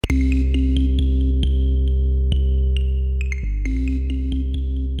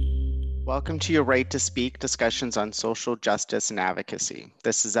Welcome to Your Right to Speak discussions on social justice and advocacy.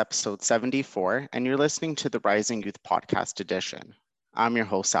 This is episode 74, and you're listening to the Rising Youth Podcast edition. I'm your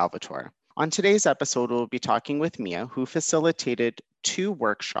host, Salvatore. On today's episode, we'll be talking with Mia, who facilitated 2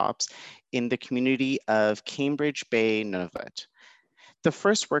 workshops in the community of Cambridge Bay, Nunavut. The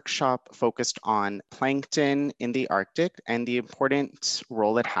first workshop focused on plankton in the Arctic and the important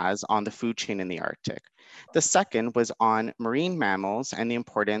role it has on the food chain in the Arctic. The second was on marine mammals and the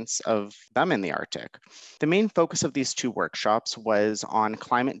importance of them in the Arctic. The main focus of these 2 workshops was on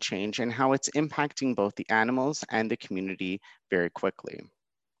climate change and how it's impacting both the animals and the community very quickly.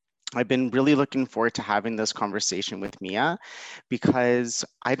 I've been really looking forward to having this conversation with Mia because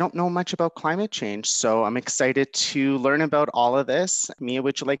I don't know much about climate change. So I'm excited to learn about all of this. Mia,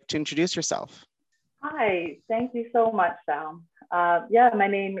 would you like to introduce yourself? Hi, thank you so much, Sal. My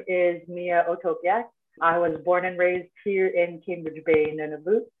name is Mia Otopiak. I was born and raised here in Cambridge Bay,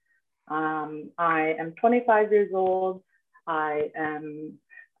 Nunavut. I am 25 years old. I am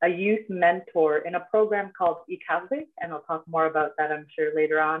a youth mentor in a program called Iqaluit, and I'll talk more about that, I'm sure,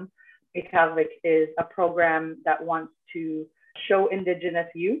 later on. Iqaluit is a program that wants to show Indigenous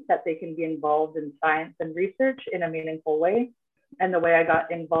youth that they can be involved in science and research in a meaningful way. And the way I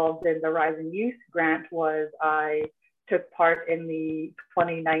got involved in the Rising Youth grant was I took part in the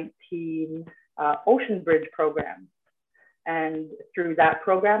 2019 Ocean Bridge program. And through that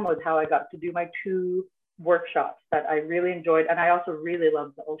program was how I got to do my 2 workshops that I really enjoyed. And I also really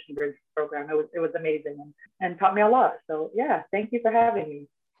loved the Ocean Bridge program. It was amazing and taught me a lot. So yeah, thank you for having me.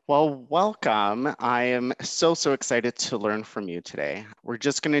 Well, welcome. I am so excited to learn from you today. We're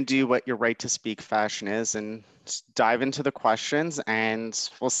just going to do what your right to speak fashion is and dive into the questions, and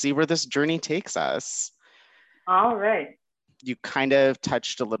we'll see where this journey takes us. All right. You kind of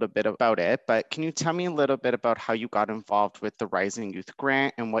touched a little bit about it, but can you tell me a little bit about how you got involved with the Rising Youth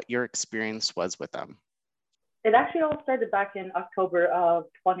Grant and what your experience was with them? It actually all started back in October of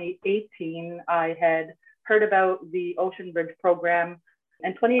 2018. I had heard about the Ocean Bridge program,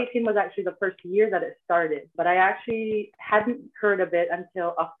 and 2018 was actually the first year that it started, but I actually hadn't heard of it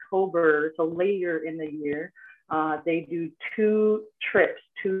until October, so later in the year. They do 2 trips,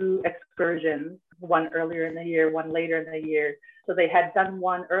 2 excursions, one earlier in the year, one later in the year. So they had done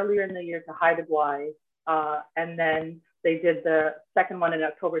one earlier in the year to Haida Gwaii, and then they did the second one in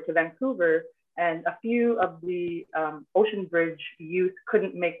October to Vancouver. And a few of the Ocean Bridge youth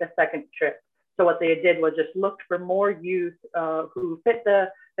couldn't make the second trip. So what they did was just looked for more youth who fit the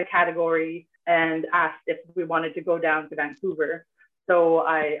category and asked if we wanted to go down to Vancouver. So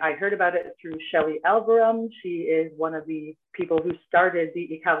I heard about it through Shelley Alvarum. She is one of the people who started the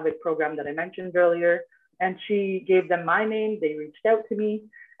Iqaluit program that I mentioned earlier. And she gave them my name. They reached out to me.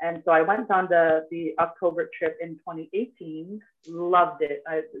 And so I went on the October trip in 2018, loved it.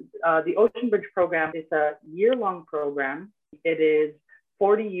 The Ocean Bridge program is a year-long program. It is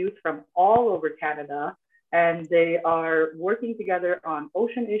 40 youth from all over Canada, and they are working together on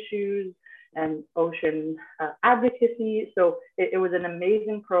ocean issues and ocean advocacy. So it was an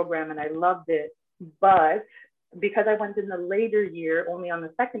amazing program and I loved it. But because I went in the later year, only on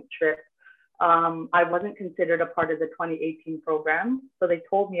the second trip, I wasn't considered a part of the 2018 program. So they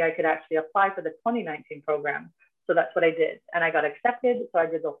told me I could actually apply for the 2019 program. So that's what I did. And I got accepted. So I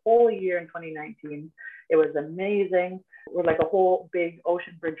did the whole year in 2019. It was amazing. We're like a whole big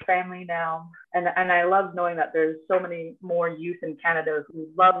Ocean Bridge family now. And I love knowing that there's so many more youth in Canada who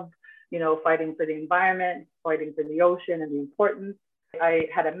love, fighting for the environment, fighting for the ocean and the importance. I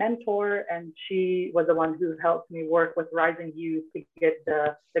had a mentor, and she was the one who helped me work with Rising Youth to get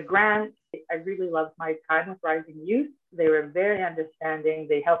the grant. I really loved my time with Rising Youth. They were very understanding.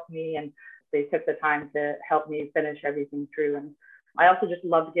 They helped me, and they took the time to help me finish everything through. And I also just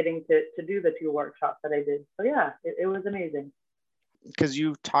loved getting to do the 2 workshops that I did. So yeah, it was amazing. Because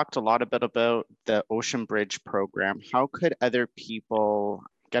you talked a lot about the Ocean Bridge program. How could other people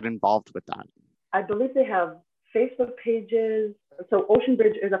get involved with that? I believe they have Facebook pages. So Ocean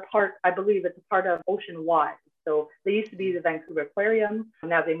Bridge is I believe it's a part of Ocean Wise. So they used to be the Vancouver Aquarium.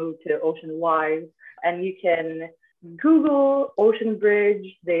 Now they moved to Ocean Wise. And you can Google Ocean Bridge.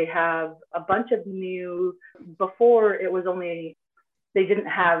 They have a bunch of before it was only, they didn't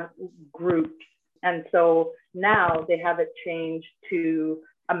have groups. And so now they have it changed to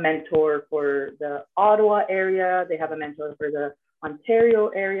a mentor for the Ottawa area. They have a mentor for the Ontario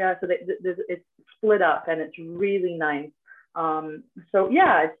area. So it's split up and it's really nice. So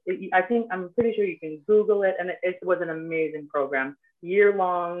yeah, I'm pretty sure you can Google it, and it was an amazing program. Year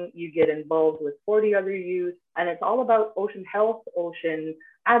long, you get involved with 40 other youth, and it's all about ocean health, ocean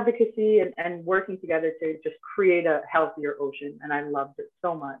advocacy and working together to just create a healthier ocean. And I loved it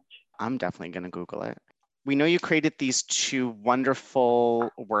so much. I'm definitely going to Google it. We know you created these 2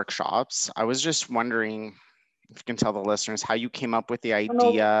 wonderful workshops. I was just wondering if you can tell the listeners how you came up with the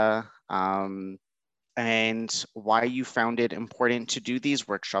idea, and why you found it important to do these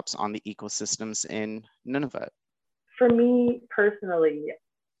workshops on the ecosystems in Nunavut. For me personally,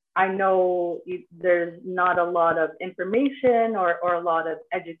 I know there's not a lot of information or a lot of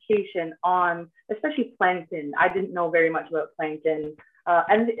education on, especially plankton. I didn't know very much about plankton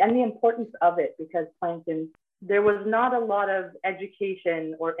and the importance of it, because plankton, there was not a lot of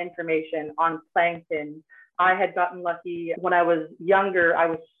education or information on plankton. I had gotten lucky when I was younger. I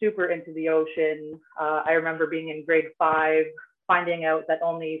was super into the ocean. I remember being in grade 5, finding out that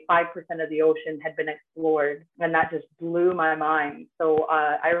only 5% of the ocean had been explored. And that just blew my mind. So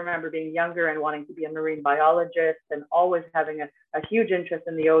I remember being younger and wanting to be a marine biologist and always having a huge interest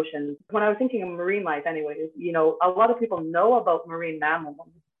in the ocean. When I was thinking of marine life anyways, you know, a lot of people know about marine mammals,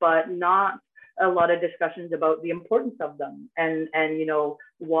 but not a lot of discussions about the importance of them and you know,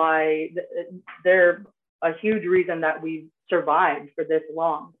 why they're a huge reason that we've survived for this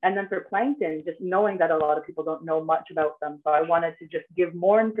long. And then for plankton, just knowing that a lot of people don't know much about them. So I wanted to just give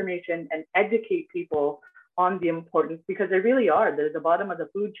more information and educate people on the importance, because they really are. They're the bottom of the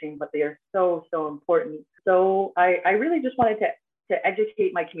food chain, but they are so, so important. So I really just wanted to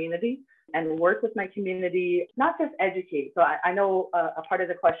educate my community and work with my community, not just educate. So I know a part of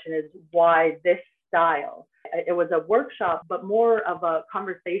the question is why this style? It was a workshop, but more of a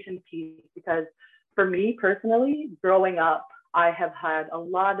conversation piece, because for me personally, growing up, I have had a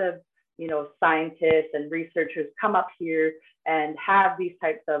lot of, you know, scientists and researchers come up here and have these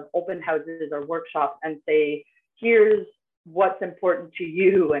types of open houses or workshops and say, here's what's important to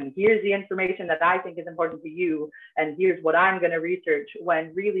you, and here's the information that I think is important to you, and here's what I'm going to research,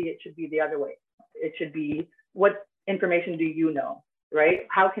 when really it should be the other way. It should be, what information do you know, right?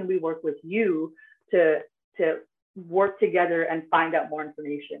 How can we work with you to work together and find out more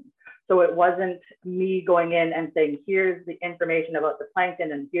information? So it wasn't me going in and saying, here's the information about the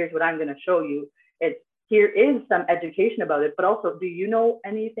plankton and here's what I'm going to show you. It's, here is some education about it, but also, do you know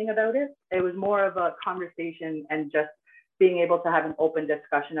anything about it? It was more of a conversation and just being able to have an open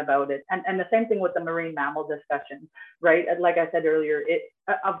discussion about it. And the same thing with the marine mammal discussion, right? Like I said earlier,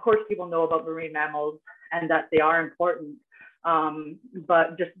 of course, people know about marine mammals and that they are important,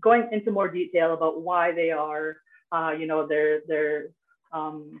 but just going into more detail about why they are, you know, their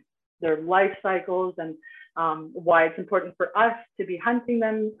life cycles, and why it's important for us to be hunting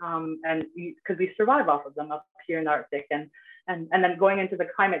them, and because we survive off of them up here in the Arctic, and then going into the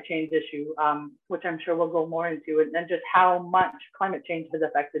climate change issue, which I'm sure we'll go more into, and just how much climate change has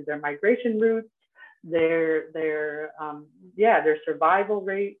affected their migration routes, their survival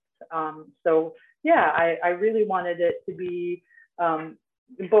rates. So yeah, I really wanted it to be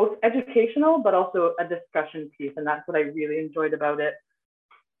both educational, but also a discussion piece, and that's what I really enjoyed about it.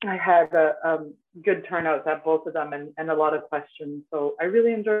 I had a good turnouts at both of them, and a lot of questions. So I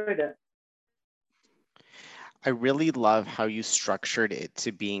really enjoyed it. I really love how you structured it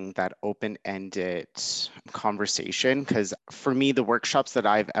to being that open-ended conversation, because for me, the workshops that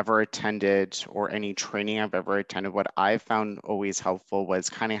I've ever attended or any training I've ever attended, what I've found always helpful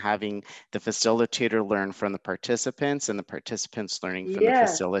was kind of having the facilitator learn from the participants and the participants learning from the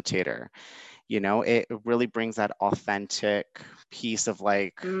facilitator. You know, it really brings that authentic piece of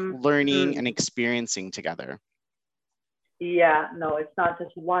like learning and experiencing together. Yeah, no, it's not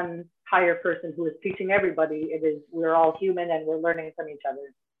just one higher person who is teaching everybody. It is, we're all human and we're learning from each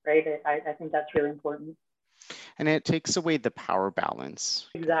other, right? I think that's really important. And it takes away the power balance.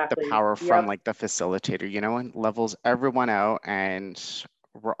 Exactly. The power from like the facilitator, you know, and levels everyone out, and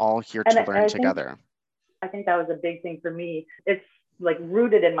we're all here to learn together. I think that was a big thing for me. It's like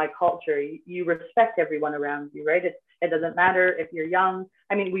rooted in my culture. You respect everyone around you, right? It doesn't matter if you're young.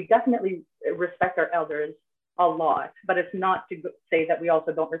 I mean, we definitely respect our elders a lot, but it's not to say that we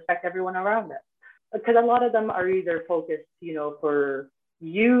also don't respect everyone around us, because a lot of them are either focused, you know, for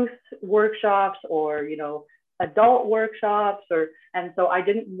youth workshops or, you know, adult workshops, and so I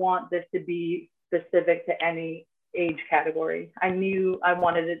didn't want this to be specific to any age category. I knew I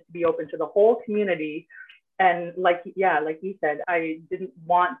wanted it to be open to the whole community. And like you said, I didn't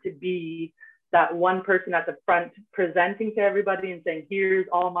want to be that one person at the front presenting to everybody and saying, here's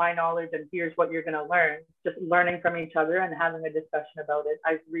all my knowledge and here's what you're going to learn. Just learning from each other and having a discussion about it.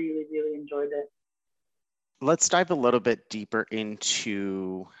 I really, really enjoyed it. Let's dive a little bit deeper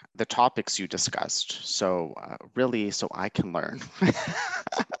into the topics you discussed. So really, so I can learn.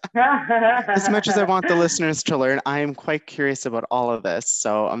 As much as I want the listeners to learn, I am quite curious about all of this.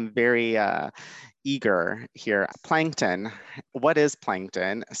 So I'm very eager here. Plankton. What is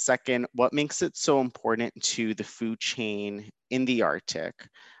plankton? Second, what makes it so important to the food chain in the Arctic?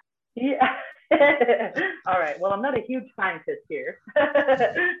 Yeah. All right. Well, I'm not a huge scientist here.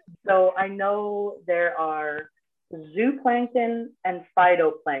 So I know there are zooplankton and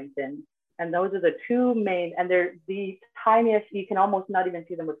phytoplankton. And those are the two main, and they're the tiniest, you can almost not even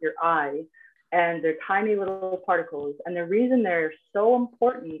see them with your eye. And they're tiny little particles. And the reason they're so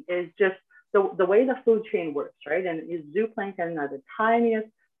important is just the way the food chain works, right? And zooplankton are the tiniest,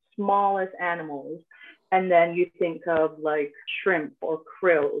 smallest animals. And then you think of like shrimp or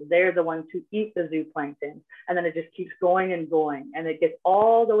krill, they're the ones who eat the zooplankton. And then it just keeps going and going. And it gets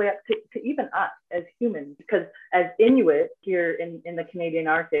all the way up to even us as humans. Because as Inuit here in the Canadian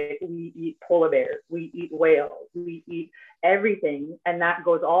Arctic, we eat polar bears, we eat whales, we eat everything. And that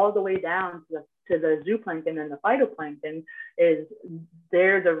goes all the way down to the zooplankton and the phytoplankton. Is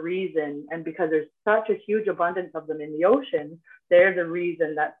they're the reason. And because there's such a huge abundance of them in the ocean, they're the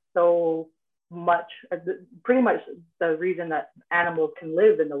reason that so much, pretty much the reason that animals can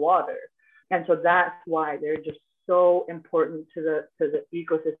live in the water. And so that's why they're just so important to the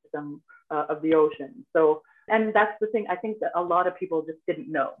ecosystem of the ocean. So, and that's the thing I think that a lot of people just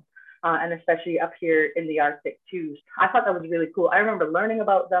didn't know. And especially up here in the Arctic too. I thought that was really cool. I remember learning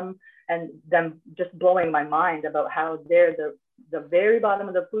about them and them just blowing my mind about how they're the very bottom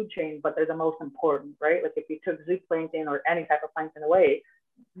of the food chain, but they're the most important, right? Like if you took zooplankton or any type of plankton away,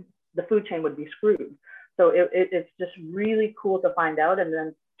 the food chain would be screwed. So it's just really cool to find out, and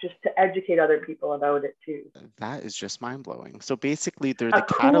then just to educate other people about it too. That is just mind blowing. So basically, they're the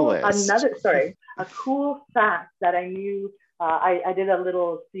catalyst. A cool fact that I knew. I did a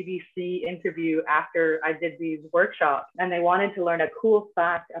little CBC interview after I did these workshops, and they wanted to learn a cool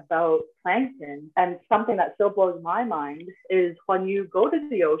fact about plankton. And something that still blows my mind is when you go to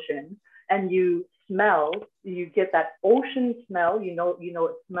the ocean and you smell, you get that ocean smell, you know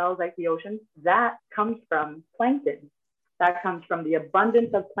it smells like the ocean. That comes from plankton. That comes from the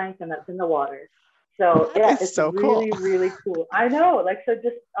abundance of plankton that's in the water. So yeah, it's so really, cool. Really cool. I know, like, so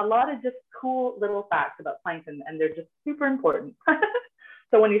just a lot of just cool little facts about plankton, and they're just super important.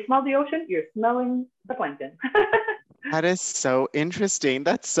 So when you smell the ocean, you're smelling the plankton. That is so interesting.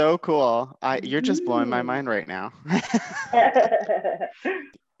 That's so cool. You're just blowing my mind right now.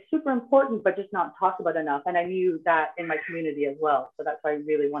 Super important, but just not talked about enough. And I knew that in my community as well. So that's why I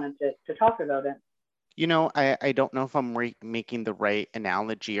really wanted to talk about it. You know, I don't know if I'm making the right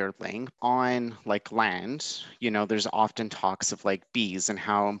analogy or link on like land. You know, there's often talks of like bees and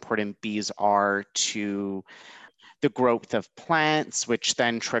how important bees are to the growth of plants, which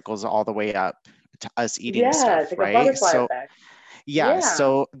then trickles all the way up to us eating stuff, right? So effect. Yeah,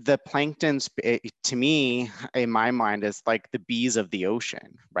 so the planktons, to me, in my mind, is like the bees of the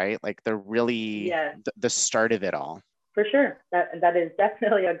ocean, right? Like they're really the start of it all. For sure. That is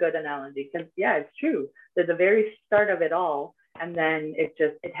definitely a good analogy, because yeah, it's true. They're the very start of it all. And then it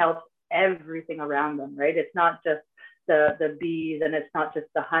helps everything around them, right? It's not just the bees, and it's not just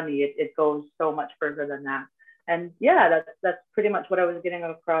the honey. It goes so much further than that. And yeah, that's pretty much what I was getting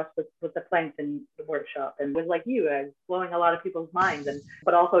across with the plankton workshop. And with like you, I was blowing a lot of people's minds,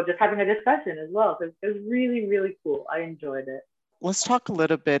 but also just having a discussion as well. So it was really, really cool. I enjoyed it. Let's talk a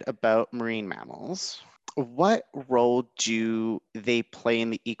little bit about marine mammals. What role do they play in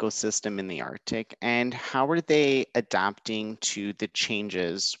the ecosystem in the Arctic, and how are they adapting to the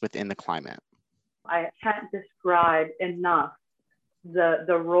changes within the climate? I can't describe enough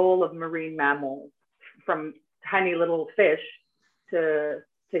the role of marine mammals, from tiny little fish to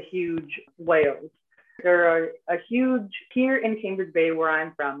huge whales. There are a huge, here in Cambridge Bay where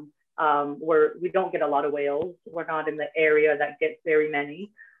I'm from, where we don't get a lot of whales. We're not in the area that gets very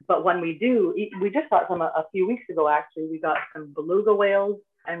many. But when we do, we just got some a few weeks ago, actually. We got some beluga whales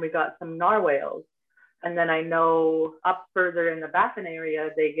and we got some narwhals. And then I know up further in the Baffin area,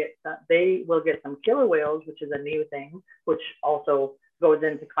 they will get some killer whales, which is a new thing, which also goes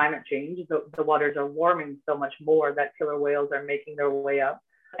into climate change. The waters are warming so much more that killer whales are making their way up.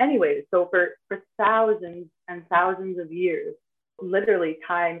 Anyway, so for thousands and thousands of years, literally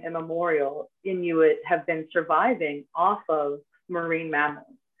time immemorial, Inuit have been surviving off of marine mammals,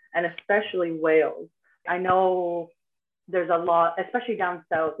 and especially whales. I know there's a lot, especially down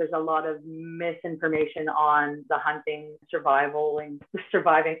south, there's a lot of misinformation on the hunting, survival, and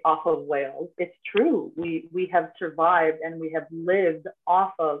surviving off of whales. It's true. We have survived and we have lived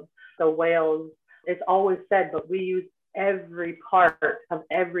off of the whales. It's always said, but we use every part of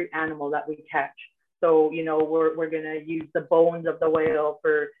every animal that we catch. So, we're going to use the bones of the whale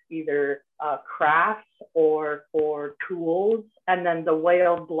for either crafts or for tools. And then the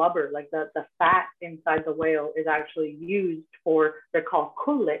whale blubber, like the fat inside the whale, is actually used for, they're called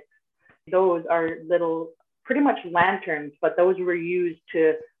kullets. Those are little, pretty much lanterns, but those were used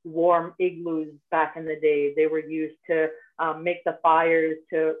to warm igloos back in the day. They were used to make the fires,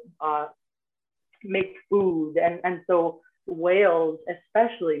 to make food. And so whales,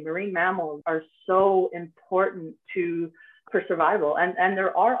 especially marine mammals, are so important for survival. And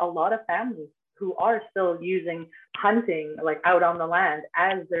there are a lot of families who are still using hunting, like out on the land,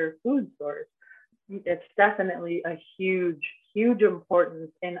 as their food source. It's definitely a huge, huge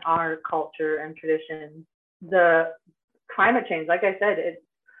importance in our culture and traditions. The climate change, like I said,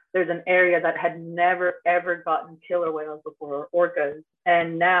 there's an area that had never ever gotten killer whales before, orcas,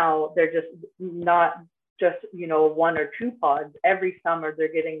 and now they're just not just one or two pods. Every summer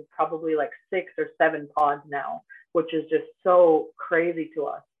they're getting probably like 6 or 7 pods now, which is just so crazy to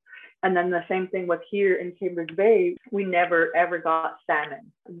us. And then the same thing with here in Cambridge Bay, we never ever got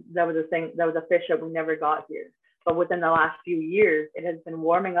salmon. That was a fish that we never got here. But within the last few years, it has been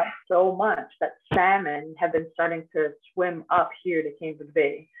warming up so much that salmon have been starting to swim up here to Cambridge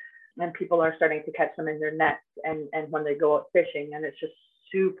Bay. And people are starting to catch them in their nets and when they go out fishing. And it's just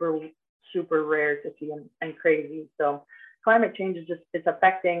super, super rare to see and crazy. So climate change is it's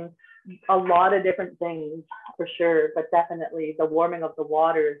affecting a lot of different things for sure, but definitely the warming of the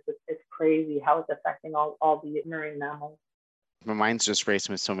waters, it's crazy how it's affecting all the marine mammals. My mind's just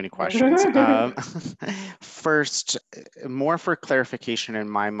racing with so many questions. First, more for clarification in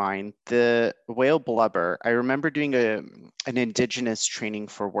my mind, the whale blubber, I remember doing an Indigenous training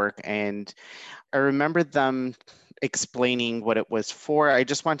for work, and I remember them explaining what it was for. I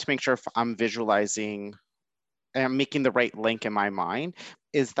just want to make sure if I'm visualizing and I'm making the right link in my mind.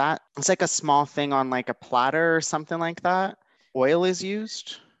 Is that, it's like a small thing on like a platter or something like that? Oil is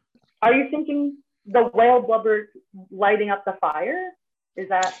used? Are you thinking the whale blubber lighting up the fire? Is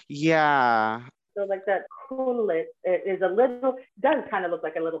that? Yeah. So like that kullet, it is does kind of look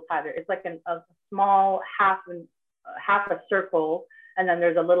like a little platter. It's like a small half a circle, and then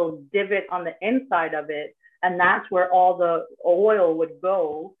there's a little divot on the inside of it, and that's where all the oil would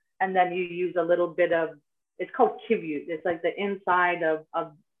go. And then you use a little bit of, it's called kivut. It's like the inside of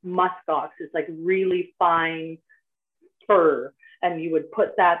muskox. It's like really fine fur. And you would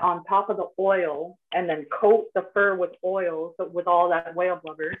put that on top of the oil and then coat the fur with oil, so with all that whale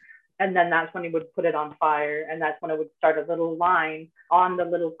blubber. And then that's when you would put it on fire. And that's when it would start a little line on the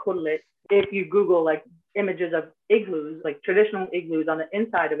little kullet. If you Google like images of igloos, like traditional igloos, on the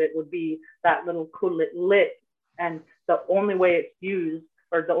inside of it would be that little kullet lit. And the only way it's used,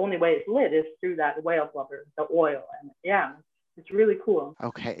 or the only way it's lit, is through that whale blubber, the oil. And yeah, it's really cool.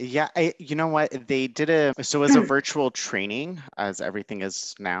 Okay. Yeah. You know what? They did so it was a virtual training, as everything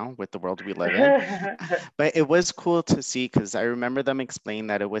is now with the world we live in. But it was cool to see, because I remember them explain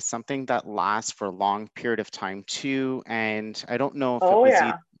that it was something that lasts for a long period of time too. And I don't know if it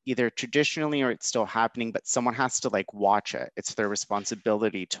was either traditionally or it's still happening, but someone has to like watch it. It's their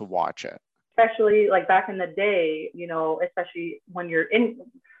responsibility to watch it. Especially like back in the day, especially when you're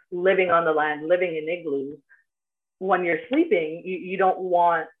living on the land, living in igloos, when you're sleeping, you don't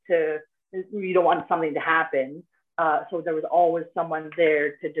want something to happen. So there was always someone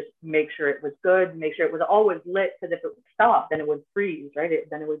there to just make sure it was good, make sure it was always lit, because if it would stop, then it would freeze, right?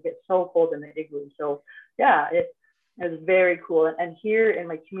 Then it would get so cold in the igloo. So yeah, it was very cool. And here in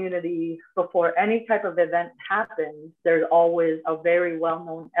my community, before any type of event happens, there's always a very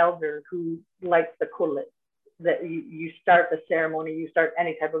well-known elder who lights the kullet. That you start the ceremony, you start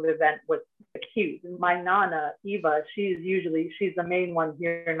any type of event with the cues. My Nana, Eva, she's the main one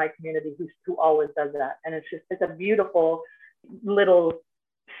here in my community who always does that. And it's a beautiful little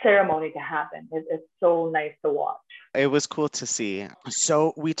ceremony to happen. It's so nice to watch. It was cool to see.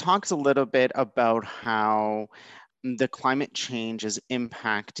 So we talked a little bit about how the climate change is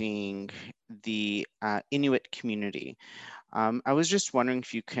impacting the Inuit community. I was just wondering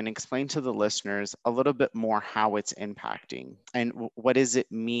if you can explain to the listeners a little bit more how it's impacting and what does it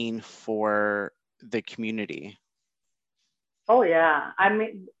mean for the community? Oh yeah, I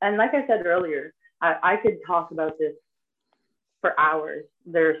mean, and like I said earlier, I could talk about this for hours.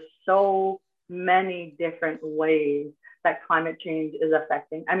 There's so many different ways that climate change is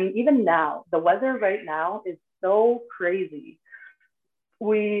affecting. I mean, even now, the weather right now is so crazy.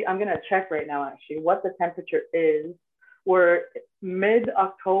 I'm gonna check right now actually what the temperature is. We're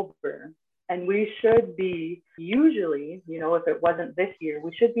mid-October, and we should be usually, if it wasn't this year,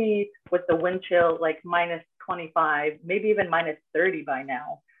 we should be with the wind chill like -25, maybe even -30 by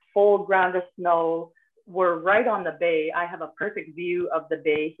now. Full ground of snow, we're right on the bay. I have a perfect view of the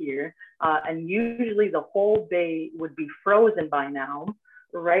bay here. And usually the whole bay would be frozen by now.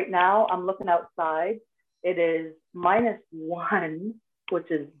 Right now, I'm looking outside. It is -1, which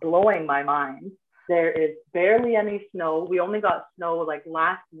is blowing my mind. There is barely any snow. We only got snow like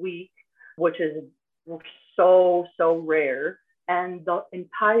last week, which is so, so rare. And the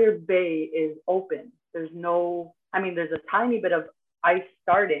entire bay is open. There's no, I mean, there's a tiny bit of ice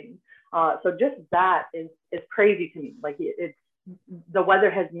starting. So just that is crazy to me. Like it's the weather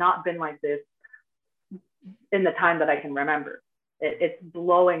has not been like this in the time that I can remember. It's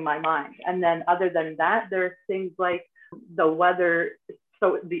blowing my mind. And then other than that, there are things like the weather.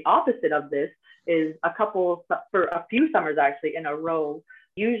 So the opposite of this is for a few summers actually in a row.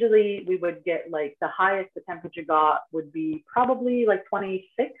 Usually we would get like the highest the temperature got would be probably like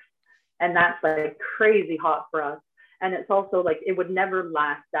 26. And that's like crazy hot for us. And it's also like it would never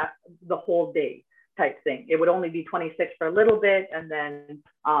last the whole day type thing. It would only be 26 for a little bit and then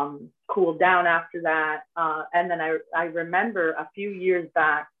cool down after that. And then I remember a few years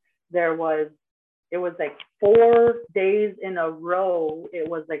back, it was like 4 days in a row, it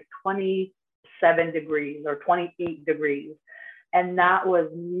was like 27 degrees or 28 degrees. And that was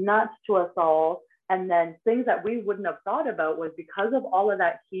nuts to us all. And then things that we wouldn't have thought about was because of all of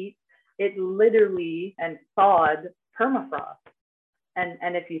that heat, it literally and thawed permafrost.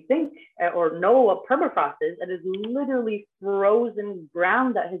 And if you think or know what permafrost is, it is literally frozen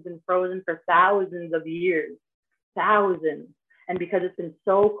ground that has been frozen for thousands of years, thousands. And because it's been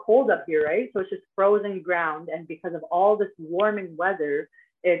so cold up here, right? So it's just frozen ground. And because of all this warming weather,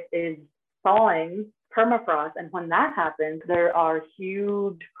 it is thawing permafrost. And when that happens, there are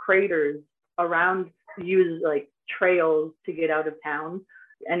huge craters around, use like trails to get out of town.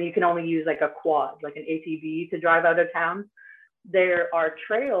 And you can only use like a quad, like an ATV to drive out of town. There are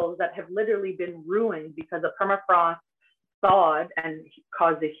trails that have literally been ruined because the permafrost thawed and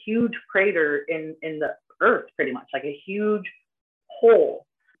caused a huge crater in the earth, pretty much, like a huge hole.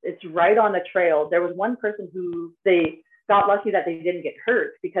 It's right on the trail. There was one person who they got lucky that they didn't get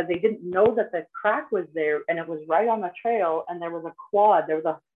hurt because they didn't know that the crack was there and it was right on the trail and there was a quad. There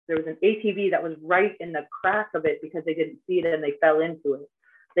was an ATV that was right in the crack of it because they didn't see it and they fell into it.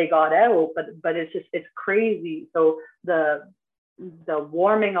 They got out, but it's crazy. So the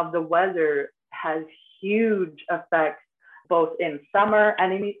warming of the weather has huge effects both in summer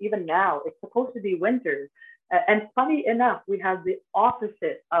and even now. It's supposed to be winter. And funny enough, we have the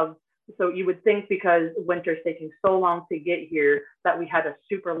opposite of, so you would think because winter's taking so long to get here that we had a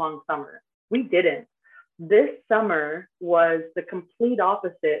super long summer. We didn't. This summer was the complete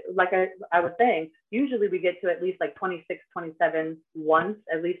opposite. Like I was saying, usually we get to at least like 26, 27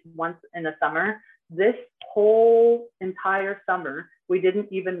 at least once in the summer. This whole entire summer, we didn't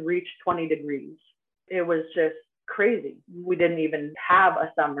even reach 20 degrees. It was just crazy. We didn't even have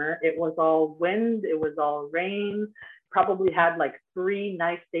a summer. It was all wind. It was all rain. Probably had like 3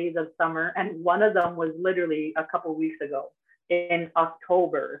 nice days of summer. And one of them was literally a couple weeks ago in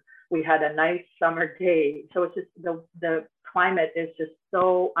October. We had a nice summer day. So it's just the climate is just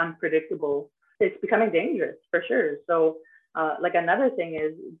so unpredictable. It's becoming dangerous for sure. So like another thing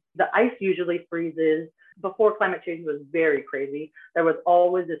is the ice usually freezes. Before climate change was very crazy, there was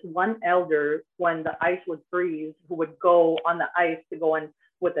always this one elder when the ice would freeze who would go on the ice to go in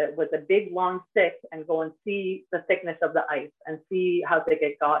with a big long stick and go and see the thickness of the ice and see how thick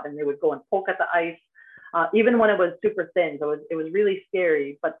it got. And they would go and poke at the ice. Even when it was super thin, so it was really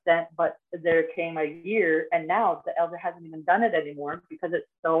scary. But there came a year, and now the elder hasn't even done it anymore because it's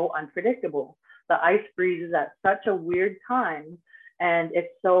so unpredictable. The ice freezes at such a weird time, and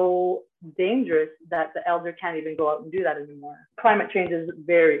it's so dangerous that the elder can't even go out and do that anymore. Climate change is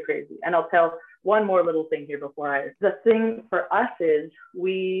very crazy. And I'll tell one more little thing here the thing for us is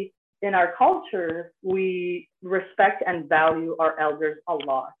in our culture, we respect and value our elders a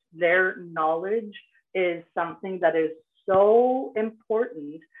lot. Their knowledge is something that is so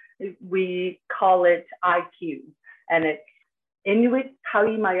important. We call it IQ, and it's Inuit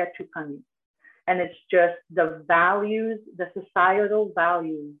Kalimaya Tukani. And it's just the values, the societal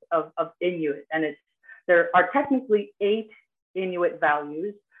values of Inuit. And there are technically 8 Inuit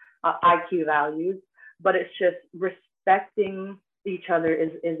values, IQ values, but it's just respecting each other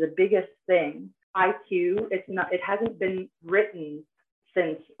is the biggest thing. IQ, it hasn't been written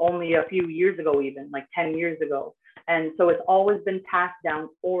since only a few years ago, even like 10 years ago. And so it's always been passed down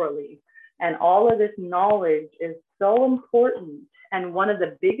orally. And all of this knowledge is so important. And one of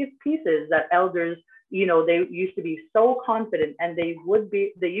the biggest pieces that elders, they used to be so confident, and they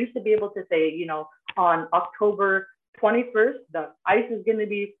used to be able to say, on October 21st, the ice is going to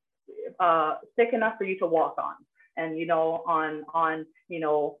be thick enough for you to walk on. And on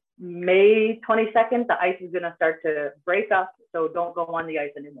May 22nd, the ice is gonna start to break up. So don't go on the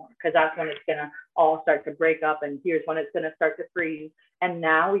ice anymore, because that's when it's gonna all start to break up. And here's when it's gonna start to freeze. And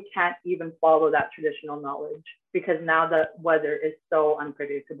now we can't even follow that traditional knowledge, because now the weather is so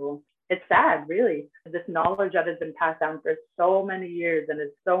unpredictable. It's sad, really. This knowledge that has been passed down for so many years and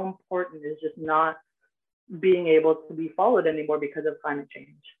is so important is just not being able to be followed anymore because of climate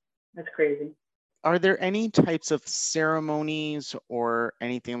change. It's crazy. Are there any types of ceremonies or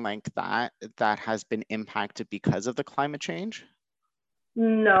anything like that that has been impacted because of the climate change?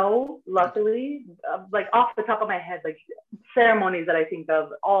 No, luckily, like off the top of my head, like ceremonies that I think of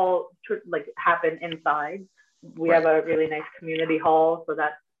all like happen inside. We have a really nice community hall, so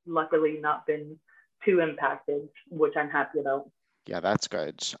that's luckily not been too impacted, which I'm happy about. Yeah, that's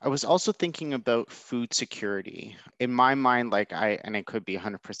good. I was also thinking about food security. In my mind, and I could be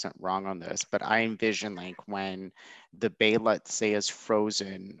 100% wrong on this, but I envision like when the bay, let's say, is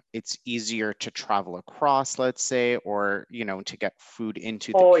frozen, it's easier to travel across, let's say, or, to get food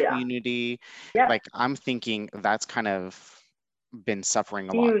into the community. Yeah. Like I'm thinking that's kind of been suffering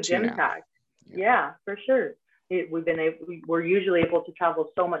a lot Huge too impact. Yeah, for sure. We're usually able to travel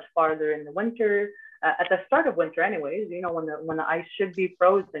so much farther in the winter. At the start of winter anyways, when the ice should be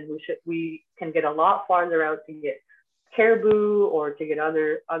frozen, we can get a lot farther out to get caribou or to get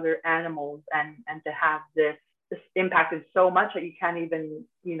other animals, and to have this impacted so much that you can't even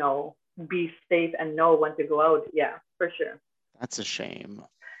be safe and know when to go out. Yeah, for sure. That's a shame.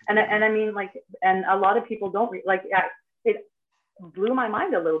 And I mean, and a lot of people don't it blew my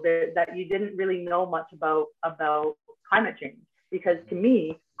mind a little bit that you didn't really know much about climate change, because to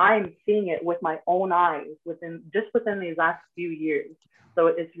me, I'm seeing it with my own eyes within these last few years. So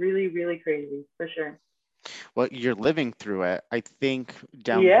it's really, really crazy, for sure. Well, you're living through it. I think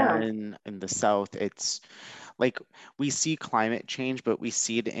down here in the South, it's like we see climate change, but we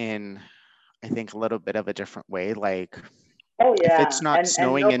see it in, I think, a little bit of a different way. Like, if it's not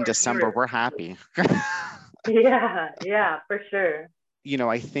snowing in December, we're happy. Yeah, for sure.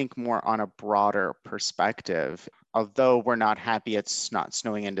 I think more on a broader perspective, although we're not happy it's not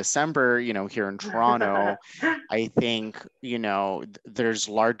snowing in December, here in Toronto, I think, there's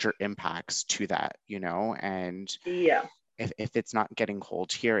larger impacts to that, and yeah. If it's not getting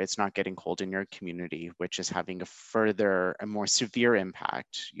cold here, it's not getting cold in your community, which is having a more severe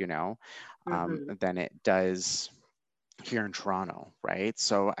impact, than it does here in Toronto, right?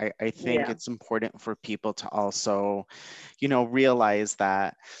 So I think it's important for people to also, realize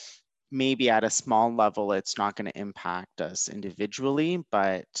that maybe at a small level, it's not going to impact us individually,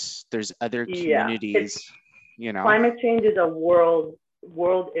 but there's other communities, Climate change is a world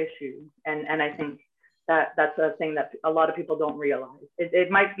issue. And I think that's a thing that a lot of people don't realize.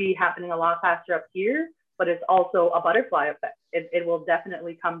 It might be happening a lot faster up here, but it's also a butterfly effect. It will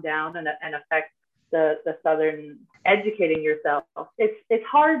definitely come down and affect the southern. Educating yourself, it's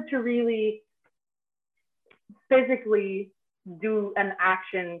hard to really physically do an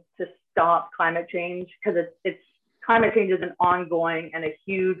action to stop climate change, because it's climate change is an ongoing and a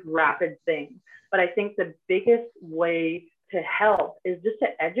huge rapid thing. But I think the biggest way to help is just to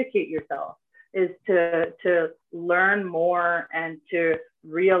educate yourself, is to learn more and to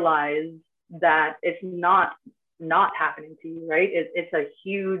realize that it's not happening to you, right? It's a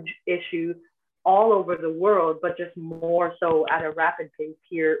huge issue all over the world, but just more so at a rapid pace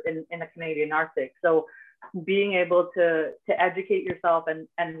here in the Canadian Arctic. So being able to educate yourself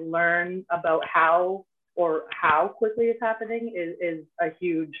and learn about how quickly it's happening is a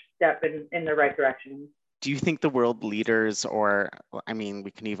huge step in the right direction. Do you think the world leaders, or I mean,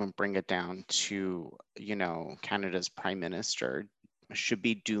 we can even bring it down to, Canada's Prime Minister, should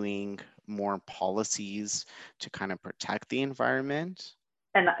be doing more policies to kind of protect the environment?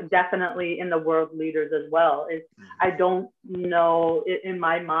 And definitely in the world leaders as well. I don't know, in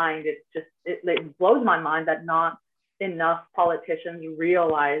my mind, it blows my mind that not enough politicians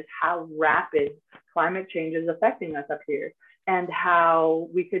realize how rapid climate change is affecting us up here, and how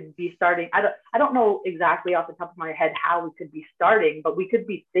we could be starting. I don't know exactly off the top of my head how we could be starting, but we could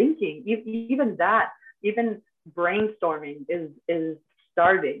be thinking, even brainstorming is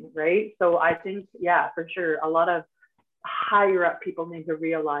starting, right? So I think, yeah, for sure, a lot of higher up people need to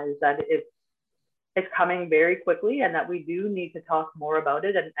realize that it's coming very quickly, and that we do need to talk more about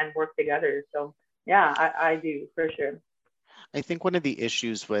it and work together. So yeah, I do, for sure. I think one of the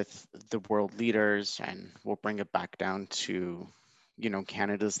issues with the world leaders, and we'll bring it back down to,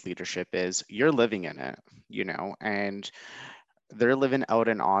 Canada's leadership, is you're living in it, and they're living out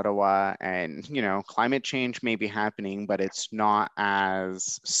in Ottawa, and climate change may be happening, but it's not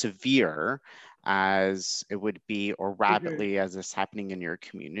as severe as it would be, or rapidly as it's happening in your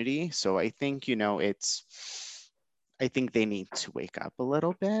community. So I think I think they need to wake up a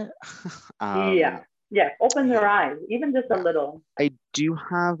little bit. Yeah, open their eyes, even just a little. I do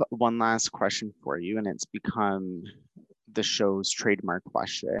have one last question for you, and it's become the show's trademark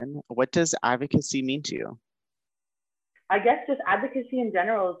question. What does advocacy mean to you? I guess just advocacy in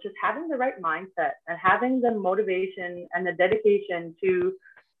general is just having the right mindset and having the motivation and the dedication to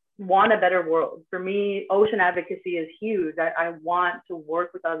want a better world. For me, ocean advocacy is huge. I want to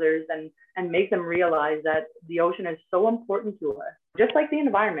work with others and make them realize that the ocean is so important to us, just like the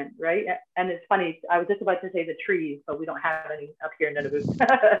environment, right? And it's funny, I was just about to say the trees, but we don't have any up here in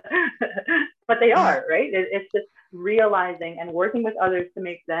Nunavut. But they are, right? It's just realizing and working with others to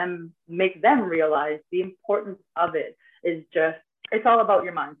make them realize the importance of it. Is just, it's all about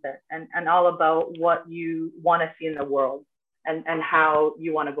your mindset and all about what you want to see in the world and how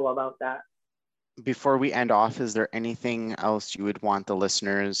you want to go about that. Before we end off, is there anything else you would want the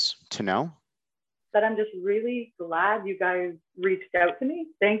listeners to know? That I'm just really glad you guys reached out to me.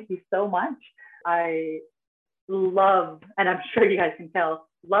 Thank you so much. I love, and I'm sure you guys can tell,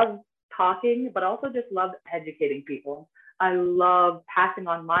 love talking, but also just love educating people. I love passing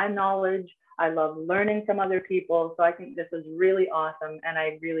on my knowledge. I love learning from other people. So I think this is really awesome. And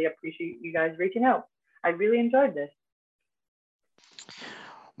I really appreciate you guys reaching out. I really enjoyed this.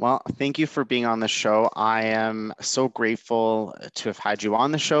 Well, thank you for being on the show. I am so grateful to have had you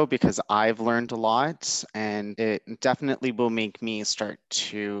on the show because I've learned a lot, and it definitely will make me start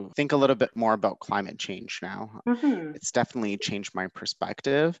to think a little bit more about climate change now. It's definitely changed my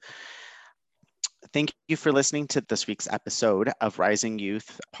perspective. Thank you for listening to this week's episode of Rising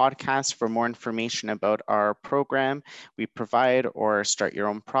Youth Podcast. For more information about our program we provide or start your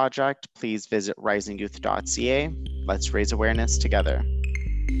own project, please visit risingyouth.ca. Let's raise awareness together.